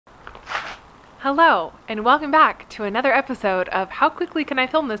Hello, and welcome back to another episode of How Quickly Can I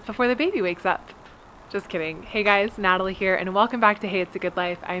Film This Before the Baby Wakes Up? Just kidding. Hey guys, Natalie here, and welcome back to Hey It's a Good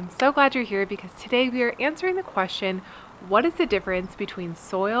Life. I am so glad you're here because today we are answering the question, what is the difference between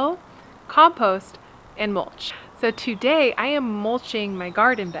soil, compost, and mulch? So today I am mulching my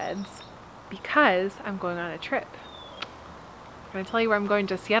garden beds because I'm going on a trip. I'm going to tell you where I'm going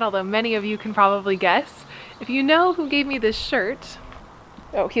just yet, although many of you can probably guess. If you know who gave me this shirt,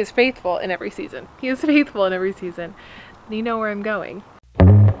 oh, he is faithful in every season. He is faithful in every season. And you know where I'm going.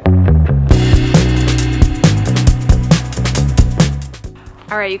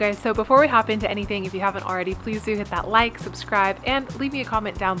 Alright you guys, so before we hop into anything, if you haven't already, please do hit that like, subscribe, and leave me a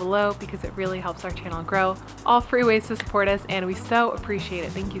comment down below because it really helps our channel grow. All free ways to support us, and we so appreciate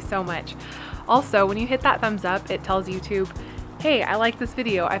it. Thank you so much. Also, when you hit that thumbs up, it tells YouTube, hey, I like this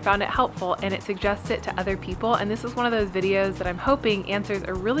video, I found it helpful, and it suggests it to other people, and this is one of those videos that I'm hoping answers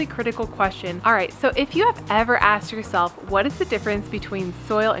a really critical question. Alright, so if you have ever asked yourself, what is the difference between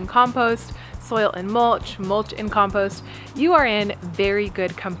soil and compost, soil and mulch, mulch and compost, you are in very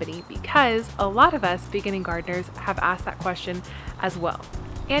good company because a lot of us beginning gardeners have asked that question as well.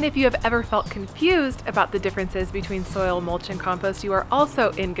 And if you have ever felt confused about the differences between soil, mulch, and compost, you are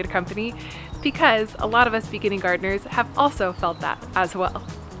also in good company because a lot of us beginning gardeners have also felt that as well.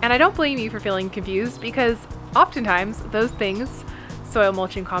 And I don't blame you for feeling confused because oftentimes those things, soil,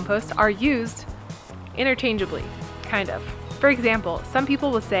 mulch, and compost, are used interchangeably, kind of. For example, some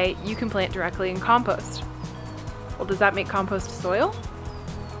people will say you can plant directly in compost. Well, does that make compost soil?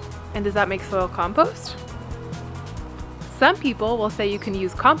 And does that make soil compost? Some people will say you can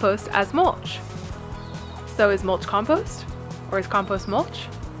use compost as mulch. So is mulch compost? Or is compost mulch?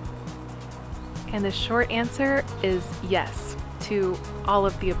 And the short answer is yes to all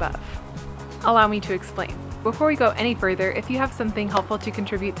of the above. Allow me to explain. Before we go any further, if you have something helpful to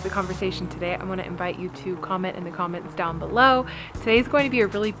contribute to the conversation today, I want to invite you to comment in the comments down below. Today's going to be a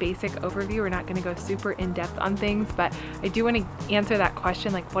really basic overview. We're not going to go super in-depth on things, but I do want to answer that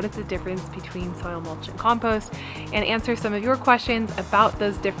question, like what is the difference between soil, mulch, and compost, and answer some of your questions about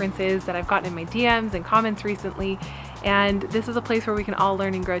those differences that I've gotten in my DMs and comments recently. And this is a place where we can all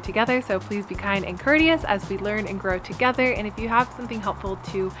learn and grow together, so please be kind and courteous as we learn and grow together. And if you have something helpful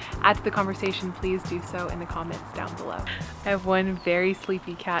to add to the conversation, please do so in the comments down below. I have one very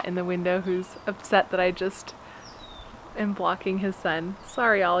sleepy cat in the window who's upset that I just am blocking his sun.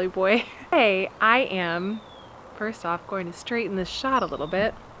 Sorry, Ollie boy. Hey, I am, first off, going to straighten this shot a little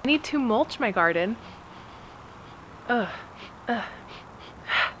bit. I need to mulch my garden. I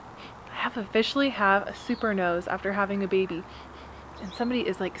officially have a super nose after having a baby, and somebody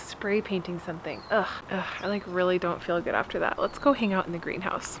is like spray painting something. I like really don't feel good after that. Let's go hang out in the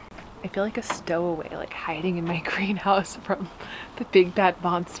greenhouse. I feel like a stowaway, like hiding in my greenhouse from the big bad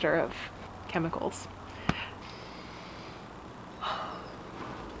monster of chemicals.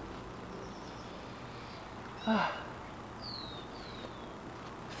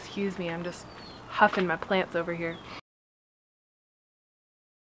 Excuse me, I'm just huffing my plants over here.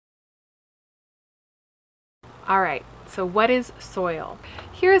 Alright, so what is soil?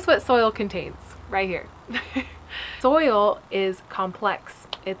 Here's what soil contains, right here. Soil is complex.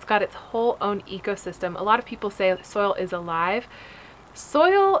 It's got its whole own ecosystem. A lot of people say soil is alive.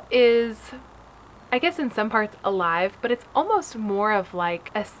 Soil is, I guess in some parts alive, but it's almost more of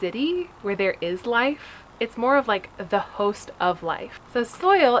like a city where there is life. It's more of like the host of life. So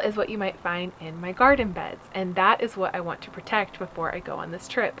soil is what you might find in my garden beds, and that is what I want to protect before I go on this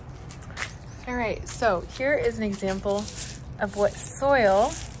trip. Alright, so here is an example of what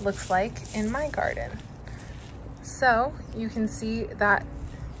soil looks like in my garden. So you can see that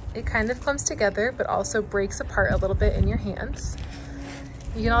it kind of clumps together but also breaks apart a little bit in your hands.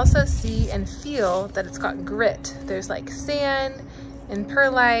 You can also see and feel that it's got grit. There's like sand and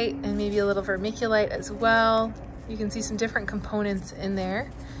perlite and maybe a little vermiculite as well. You can see some different components in there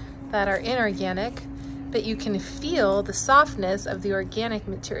that are inorganic, but you can feel the softness of the organic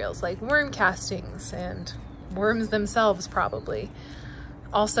materials like worm castings and worms themselves probably.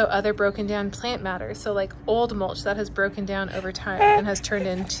 Also other broken down plant matter, so like old mulch that has broken down over time and has turned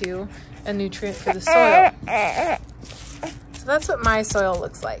into a nutrient for the soil. So that's what my soil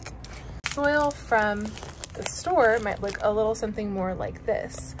looks like. Soil from the store might look a little something more like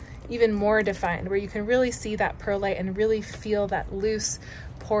this, even more defined, where you can really see that perlite and really feel that loose,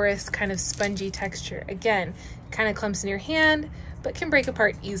 porous, kind of spongy texture. Again, kind of clumps in your hand, but can break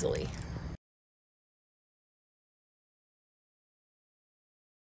apart easily.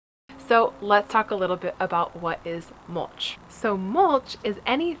 So let's talk a little bit about what is mulch. So mulch is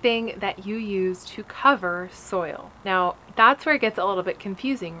anything that you use to cover soil. Now that's where it gets a little bit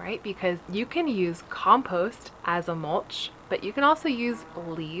confusing, right? Because you can use compost as a mulch, but you can also use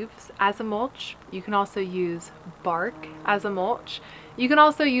leaves as a mulch. You can also use bark as a mulch. You can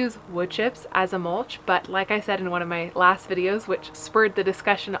also use wood chips as a mulch, but like I said in one of my last videos, which spurred the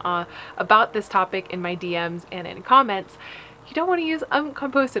discussion about this topic in my DMs and in comments, you don't want to use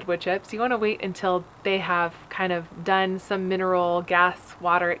uncomposted wood chips. You want to wait until they have kind of done some mineral gas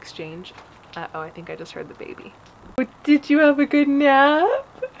water exchange. Uh-oh, I think I just heard the baby. Did you have a good nap?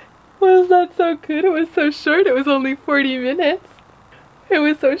 Was that so good? It was so short. It was only 40 minutes. It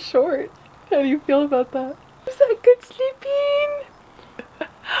was so short. How do you feel about that? Was that good sleeping?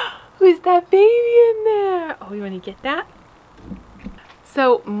 Who's that baby in there? Oh, you want to get that?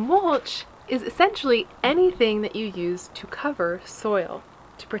 So mulch is essentially anything that you use to cover soil,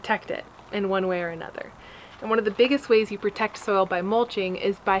 to protect it in one way or another. And one of the biggest ways you protect soil by mulching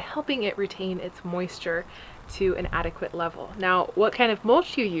is by helping it retain its moisture to an adequate level. Now, what kind of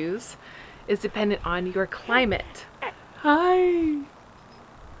mulch you use is dependent on your climate. Hi!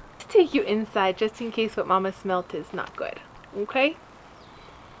 Let's take you inside just in case what Mama smelt is not good, okay?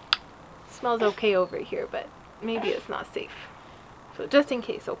 Smells okay over here, but maybe it's not safe. So just in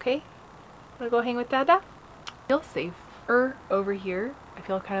case, okay? Wanna go hang with Dada? I feel safer over here. I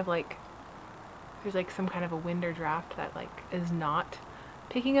feel kind of like there's like some kind of a wind or draft that like is not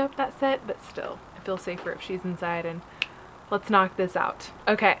picking up that scent, but still I feel safer if she's inside. And let's knock this out.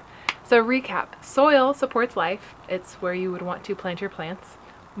 Okay, so recap. Soil supports life. It's where you would want to plant your plants.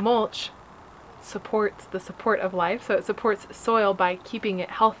 Mulch supports the support of life, so it supports soil by keeping it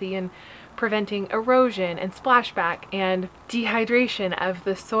healthy and preventing erosion and splashback and dehydration of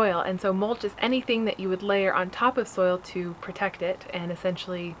the soil. And so mulch is anything that you would layer on top of soil to protect it and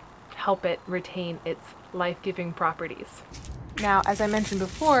essentially help it retain its life-giving properties. Now, as I mentioned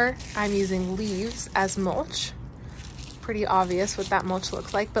before, I'm using leaves as mulch. Pretty obvious what that mulch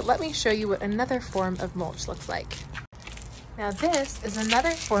looks like, but let me show you what another form of mulch looks like. Now this is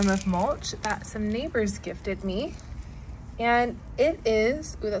another form of mulch that some neighbors gifted me. And it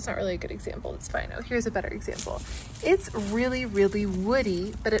is, ooh, that's not really a good example, it's fine. Oh, here's a better example. It's really, really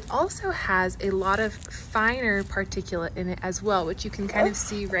woody, but it also has a lot of finer particulate in it as well, which you can kind of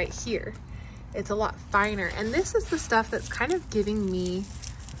see right here. It's a lot finer. And this is the stuff that's kind of giving me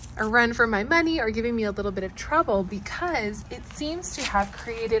a run for my money or giving me a little bit of trouble because it seems to have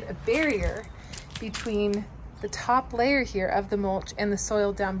created a barrier between the top layer here of the mulch and the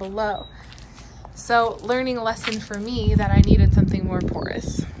soil down below. So learning a lesson for me that I needed something more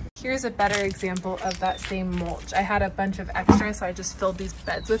porous. Here's a better example of that same mulch. I had a bunch of extra, so I just filled these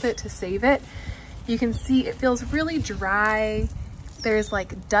beds with it to save it. You can see it feels really dry. There's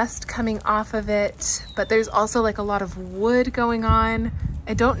like dust coming off of it, but there's also like a lot of wood going on.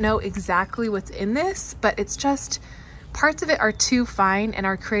 I don't know exactly what's in this, but it's just parts of it are too fine and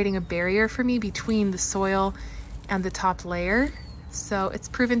are creating a barrier for me between the soil and the top layer. So it's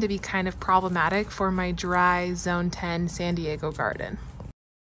proven to be kind of problematic for my dry Zone 10 San Diego garden.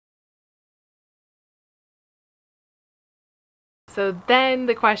 So then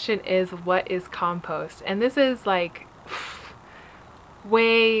the question is, what is compost? And this is like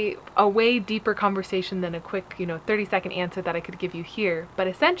a way deeper conversation than a quick, 30-second answer that I could give you here. But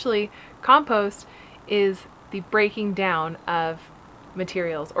essentially, compost is the breaking down of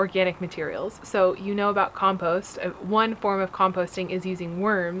materials, organic materials. So you know about compost. One form of composting is using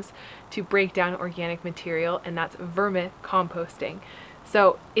worms to break down organic material, and that's vermicomposting.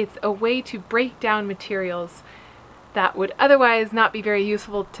 So it's a way to break down materials that would otherwise not be very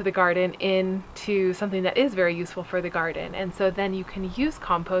useful to the garden into something that is very useful for the garden. And so then you can use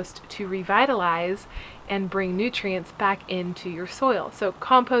compost to revitalize and bring nutrients back into your soil. So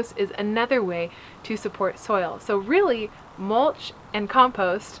compost is another way to support soil. So really, mulch and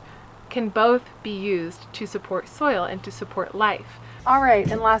compost can both be used to support soil and to support life. All right,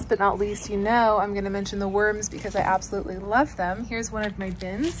 and last but not least, I'm going to mention the worms because I absolutely love them. Here's one of my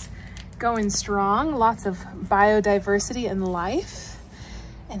bins, going strong, lots of biodiversity and life.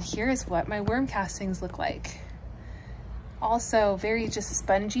 And here's what my worm castings look like. Also very just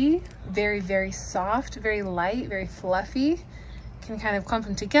spongy, very, very soft, very light, very fluffy. Can kind of clump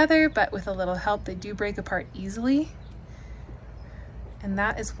them together, but with a little help, they do break apart easily. And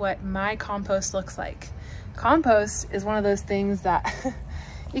that is what my compost looks like. Compost is one of those things that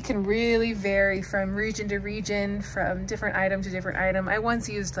it can really vary from region to region, from different item to different item. I once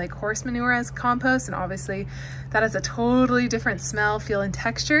used like horse manure as compost, and obviously that has a totally different smell, feel, and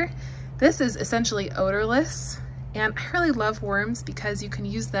texture. This is essentially odorless And I really love worms because you can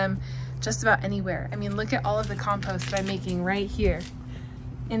use them just about anywhere. I mean, look at all of the compost that I'm making right here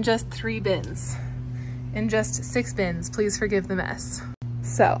in just 3 bins, in just 6 bins. Please forgive the mess.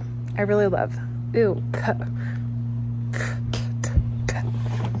 So I really love,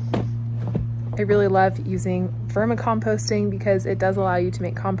 I really love using vermicomposting because it does allow you to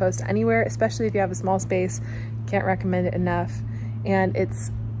make compost anywhere, especially if you have a small space. Can't recommend it enough. And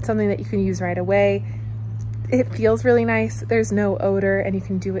it's something that you can use right away. It feels really nice. There's no odor and you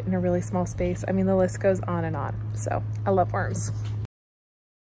can do it in a really small space. I mean, the list goes on and on. So I love worms.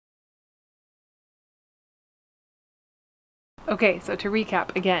 Okay, so to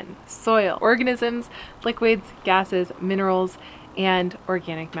recap again, soil, organisms, liquids, gases, minerals, and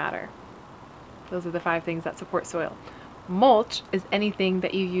organic matter. Those are the 5 things that support soil. Mulch is anything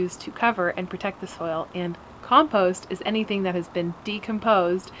that you use to cover and protect the soil, and compost is anything that has been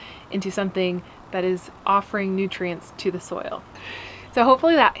decomposed into something that is offering nutrients to the soil. So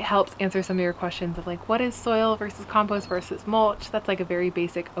hopefully that helps answer some of your questions of like, what is soil versus compost versus mulch? That's like a very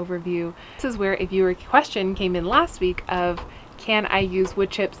basic overview. This is where a viewer question came in last week of, can I use wood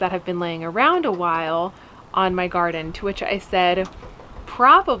chips that have been laying around a while on my garden? To which I said,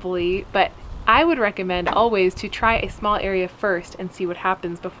 probably, but I would recommend always to try a small area first and see what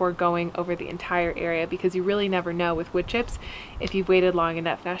happens before going over the entire area, because you really never know with wood chips if you've waited long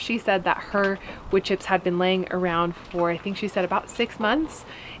enough. Now, she said that her wood chips had been laying around for, I think she said about 6 months,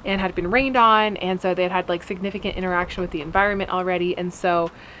 and had been rained on, and so they had like significant interaction with the environment already, and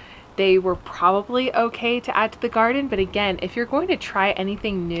so they were probably okay to add to the garden. But again, if you're going to try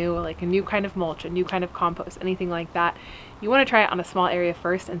anything new, like a new kind of mulch, a new kind of compost, anything like that, you want to try it on a small area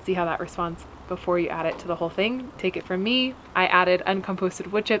first and see how that responds before you add it to the whole thing. Take it from me, I added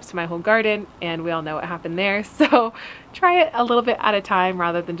uncomposted wood chips to my whole garden and we all know what happened there. So try it a little bit at a time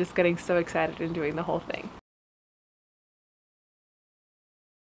rather than just getting so excited and doing the whole thing.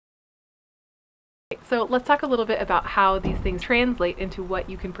 So let's talk a little bit about how these things translate into what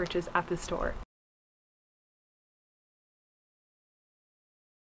you can purchase at the store.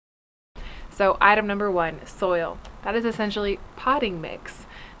 So item number 1, soil. That is essentially potting mix.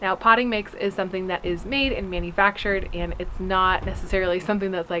 Now, potting mix is something that is made and manufactured, and it's not necessarily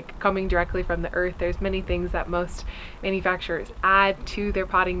something that's like coming directly from the earth. There's many things that most manufacturers add to their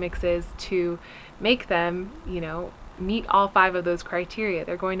potting mixes to make them, you know, meet all 5 of those criteria.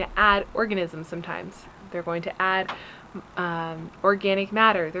 They're going to add organisms sometimes. They're going to add organic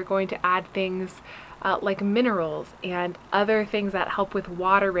matter. They're going to add things like minerals and other things that help with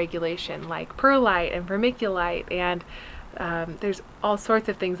water regulation, like perlite and vermiculite, and there's all sorts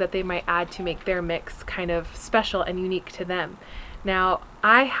of things that they might add to make their mix kind of special and unique to them. Now,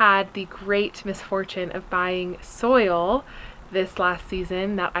 I had the great misfortune of buying soil this last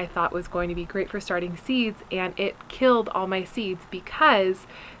season that I thought was going to be great for starting seeds, and it killed all my seeds because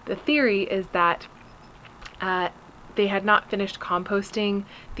the theory is that they had not finished composting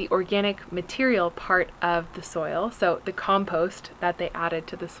the organic material part of the soil. So the compost that they added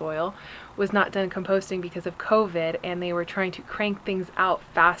to the soil was not done composting because of COVID, and they were trying to crank things out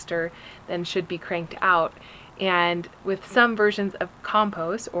faster than should be cranked out. And with some versions of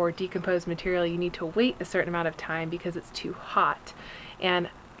compost or decomposed material, you need to wait a certain amount of time because it's too hot. And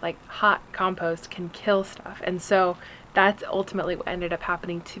like hot compost can kill stuff. And so that's ultimately what ended up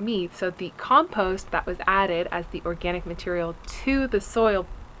happening to me. So the compost that was added as the organic material to the soil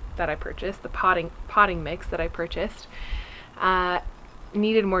that I purchased, the potting mix that I purchased,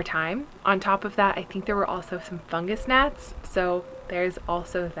 needed more time. On top of that, I think there were also some fungus gnats. So there's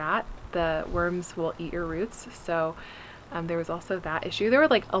also that. The worms will eat your roots. So there was also that issue. There were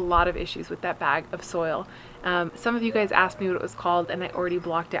like a lot of issues with that bag of soil. Some of you guys asked me what it was called, and I already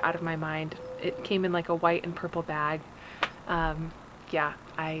blocked it out of my mind. It came in like a white and purple bag. Yeah,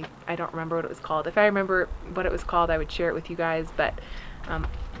 I don't remember what it was called. If I remember what it was called, I would share it with you guys. But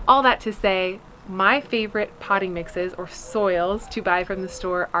all that to say, my favorite potting mixes or soils to buy from the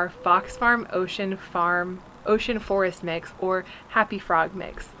store are Fox Farm Ocean Forest Mix or Happy Frog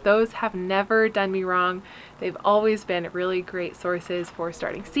Mix. Those have never done me wrong. They've always been really great sources for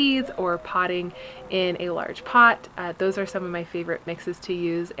starting seeds or potting in a large pot. Those are some of my favorite mixes to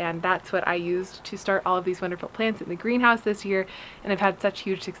use, and that's what I used to start all of these wonderful plants in the greenhouse this year, and I've had such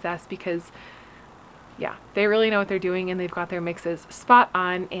huge success because yeah, they really know what they're doing and they've got their mixes spot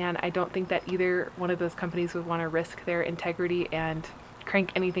on, and I don't think that either one of those companies would want to risk their integrity and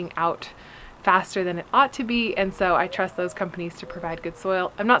crank anything out faster than it ought to be, and so I trust those companies to provide good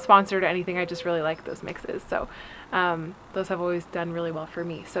soil. I'm not sponsored or anything, I just really like those mixes, so those have always done really well for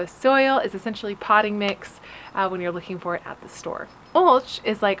me. So soil is essentially potting mix when you're looking for it at the store. Mulch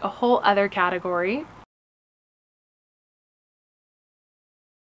is like a whole other category.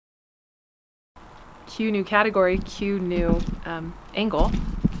 cue new category, cue new angle.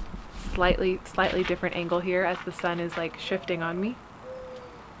 Slightly different angle here as the sun is like shifting on me.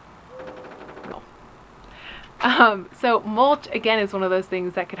 So mulch, again, is one of those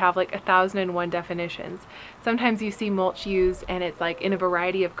things that could have like 1,001 definitions. Sometimes you see mulch used and it's like in a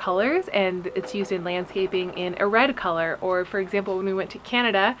variety of colors, and it's used in landscaping in a red color. Or for example, when we went to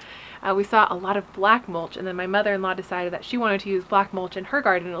Canada, we saw a lot of black mulch, and then my mother-in-law decided that she wanted to use black mulch in her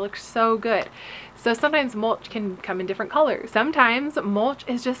garden. It looked so good. So sometimes mulch can come in different colors. Sometimes mulch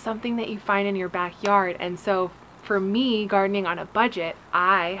is just something that you find in your backyard. And so for me, gardening on a budget,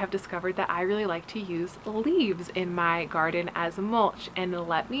 I have discovered that I really like to use leaves in my garden as mulch. And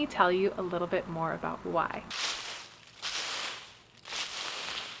let me tell you a little bit more about why.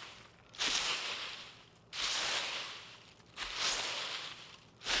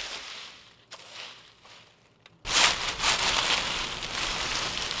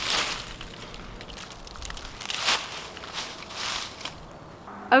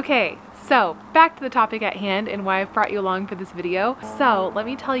 Okay, so back to the topic at hand and why I've brought you along for this video. So let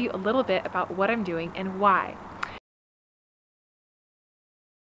me tell you a little bit about what I'm doing and why.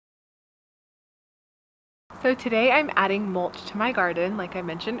 So today I'm adding mulch to my garden, like I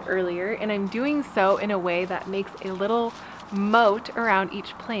mentioned earlier, and I'm doing so in a way that makes a little moat around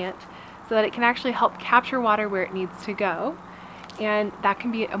each plant so that it can actually help capture water where it needs to go. And that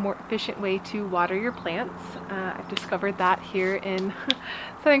can be a more efficient way to water your plants. I've discovered that here in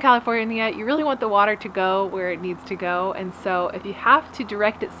Southern California, you really want the water to go where it needs to go. And so if you have to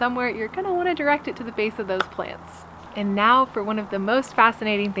direct it somewhere, you're gonna wanna direct it to the base of those plants. And now for one of the most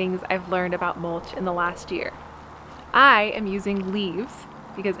fascinating things I've learned about mulch in the last year. I am using leaves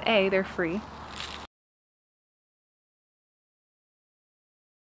because A, they're free.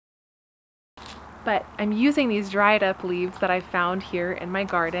 But I'm using these dried up leaves that I found here in my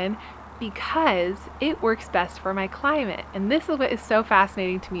garden because it works best for my climate. And this is what is so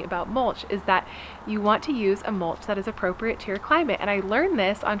fascinating to me about mulch, is that you want to use a mulch that is appropriate to your climate. And I learned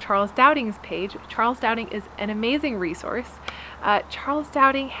this on Charles Dowding's page. Charles Dowding is an amazing resource. Charles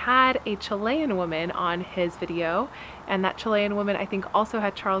Dowding had a Chilean woman on his video, and that Chilean woman I think also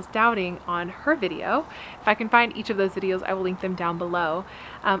had Charles Dowding on her video. If I can find each of those videos, I will link them down below.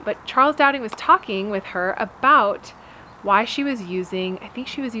 But Charles Dowding was talking with her about why she was using, I think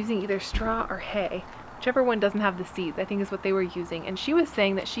she was using either straw or hay, whichever one doesn't have the seeds, I think is what they were using. And she was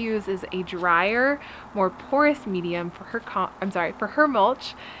saying that she uses a drier, more porous medium for her, for her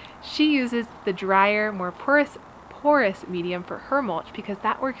mulch. She uses the drier, more porous medium for her mulch because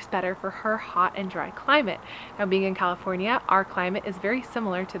that works better for her hot and dry climate. Now, being in California, our climate is very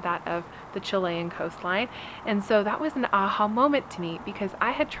similar to that of the Chilean coastline. And so that was an aha moment to me because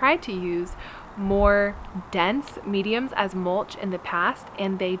I had tried to use more dense mediums as mulch in the past,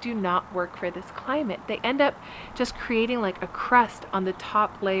 and they do not work for this climate. They end up just creating like a crust on the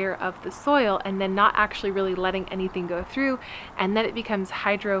top layer of the soil and then not actually really letting anything go through, and then it becomes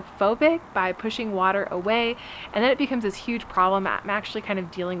hydrophobic by pushing water away, and then it becomes this huge problem. I'm actually kind of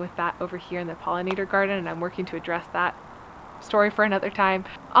dealing with that over here in the pollinator garden, and I'm working to address that. Story for another time.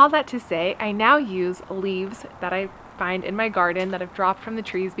 All that to say, I now use leaves that I find in my garden that have dropped from the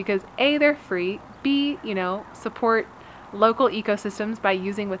trees because A, they're free, B, support local ecosystems by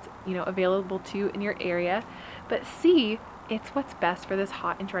using what's available to you in your area, but C, it's what's best for this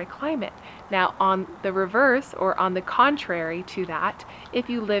hot and dry climate. Now, on the reverse, or on the contrary to that, if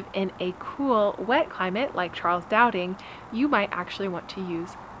you live in a cool, wet climate like Charles Dowding, you might actually want to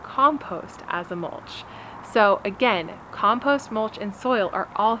use compost as a mulch. So again, compost, mulch, and soil are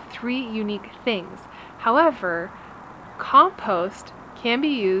all three unique things. However, compost can be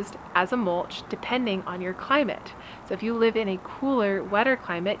used as a mulch depending on your climate. So if you live in a cooler, wetter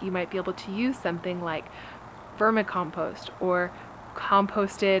climate, you might be able to use something like vermicompost or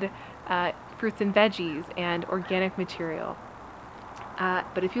composted fruits and veggies and organic material.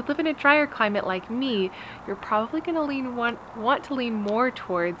 But if you live in a drier climate like me, you're probably going to want to lean more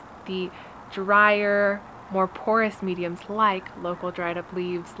towards the drier, more porous mediums like local dried up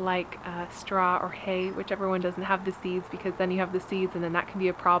leaves, like straw or hay, whichever one doesn't have the seeds, because then you have the seeds and then that can be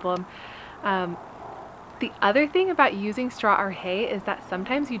a problem. The other thing about using straw or hay is that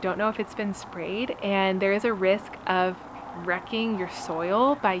sometimes you don't know if it's been sprayed, and there is a risk of wrecking your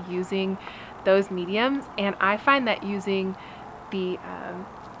soil by using those mediums. And I find that using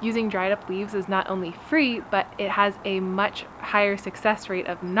dried up leaves is not only free, but it has a much higher success rate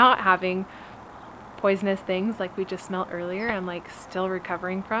of not having poisonous things like we just smelled earlier. I'm like still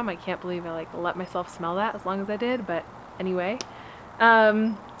recovering from. I can't believe I like let myself smell that as long as I did, but anyway.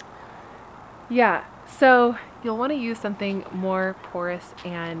 Yeah, So you'll want to use something more porous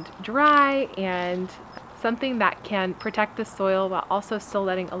and dry, and something that can protect the soil while also still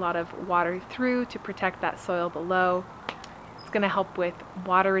letting a lot of water through to protect that soil below. It's going to help with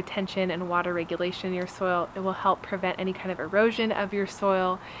water retention and water regulation in your soil. It will help prevent any kind of erosion of your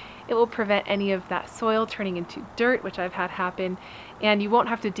soil. It will prevent any of that soil turning into dirt, which I've had happen, and you won't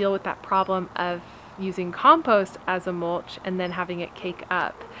have to deal with that problem of using compost as a mulch and then having it cake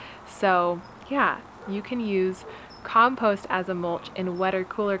up. So yeah, you can use compost as a mulch in wetter,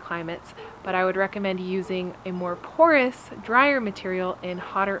 cooler climates, but I would recommend using a more porous, drier material in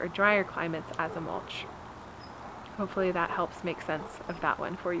hotter or drier climates as a mulch. Hopefully that helps make sense of that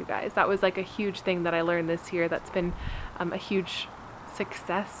one for you guys. That was like a huge thing that I learned this year that's been a huge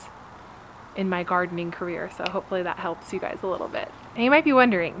success in my gardening career, so hopefully that helps you guys a little bit. And you might be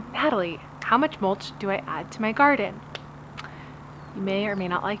wondering, Natalie, how much mulch do I add to my garden? You may or may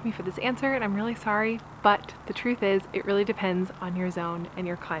not like me for this answer, and I'm really sorry, but the truth is it really depends on your zone and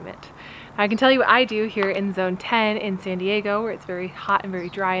your climate. Now, I can tell you what I do here in zone 10 in San Diego, where it's very hot and very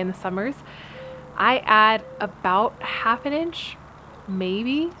dry in the summers. I add about ½ inch,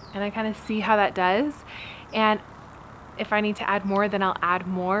 maybe, and I kind of see how that does. And if I need to add more, then I'll add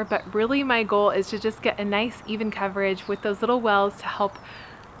more, but really my goal is to just get a nice even coverage with those little wells to help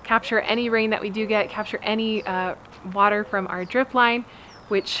capture any rain that we do get, capture any water from our drip line,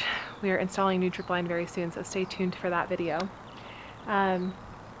 which we are installing a new drip line very soon, so stay tuned for that video.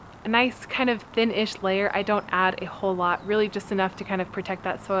 A nice kind of thin-ish layer. I don't add a whole lot, really just enough to kind of protect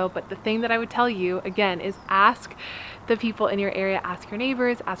that soil, but the thing that I would tell you, again, is ask the people in your area, ask your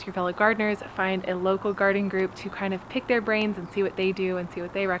neighbors, ask your fellow gardeners, find a local garden group to kind of pick their brains and see what they do and see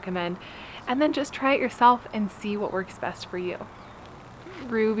what they recommend, and then just try it yourself and see what works best for you.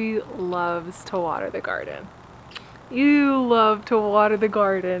 Ruby loves to water the garden. You love to water the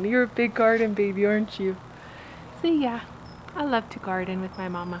garden. You're a big garden baby, aren't you? So yeah, I love to garden with my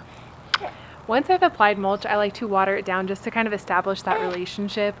mama. Once I've applied mulch, I like to water it down just to kind of establish that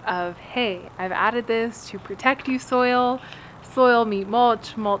relationship of, hey, I've added this to protect you, soil. Soil meet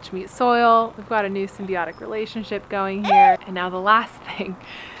mulch, mulch meet soil. We've got a new symbiotic relationship going here. And now the last thing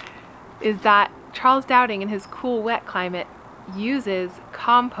is that Charles Dowding in his cool, wet climate uses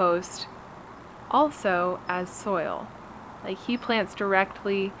compost also as soil. Like, he plants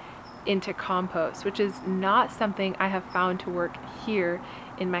directly into compost, which is not something I have found to work here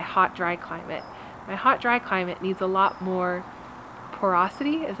in my hot, dry climate. My hot, dry climate needs a lot more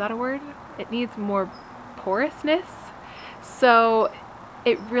porosity. Is that a word? It needs more porousness. So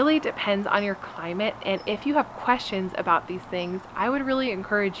it really depends on your climate, and if you have questions about these things, I would really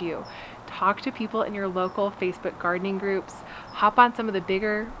encourage you. Talk to people in your local Facebook gardening groups. Hop on some of the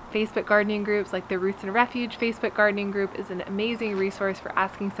bigger Facebook gardening groups, like the Roots and Refuge Facebook gardening group is an amazing resource for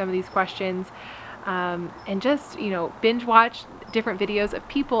asking some of these questions. And just, you know, binge watch different videos of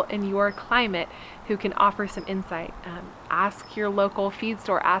people in your climate who can offer some insight. Ask your local feed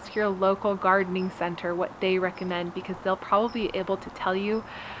store, ask your local gardening center what they recommend, because they'll probably be able to tell you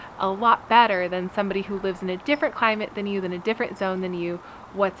a lot better than somebody who lives in a different climate than you, than a different zone than you,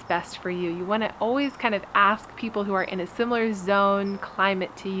 what's best for you. You want to always kind of ask people who are in a similar zone,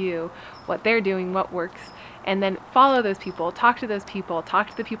 climate to you, what they're doing, what works, and then follow those people, talk to those people, talk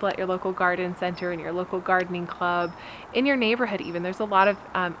to the people at your local garden center, in your local gardening club, in your neighborhood even. There's a lot of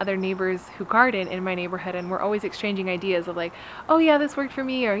other neighbors who garden in my neighborhood, and we're always exchanging ideas of like, oh yeah, this worked for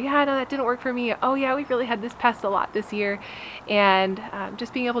me, or yeah, no, that didn't work for me, oh yeah, we've really had this pest a lot this year. And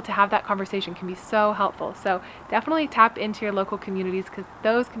just being able to have that conversation can be so helpful. So definitely tap into your local communities, because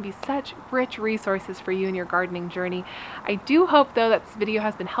those can be such rich resources for you in your gardening journey. I do hope though that this video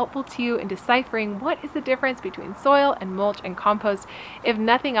has been helpful to you in deciphering what is the difference between soil and mulch and compost. If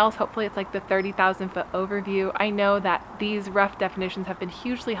nothing else, hopefully it's like the 30,000 foot overview. I know that these rough definitions have been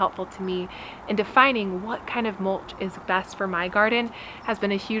hugely helpful to me in defining what kind of mulch is best for my garden. Has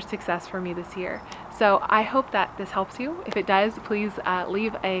been a huge success for me this year. So I hope that this helps you. If it does, please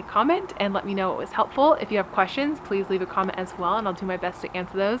leave a comment and let me know it was helpful. If you have questions, please leave a comment as well, and I'll do my best to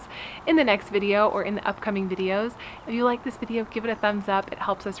answer those in the next video or in the upcoming videos. If you like this video, give it a thumbs up. It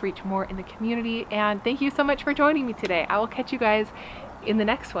helps us reach more in the community. And thank you so much for joining me today. I will catch you guys in the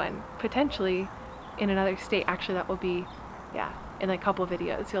next one, potentially in another state. Actually, that will be, yeah, in a couple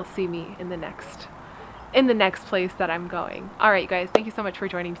videos. You'll see me in the next place that I'm going. All right, you guys, thank you so much for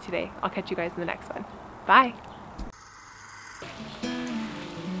joining me today. I'll catch you guys in the next one. Bye.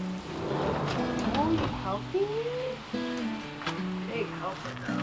 Oh, you helping me? Big helper, girl.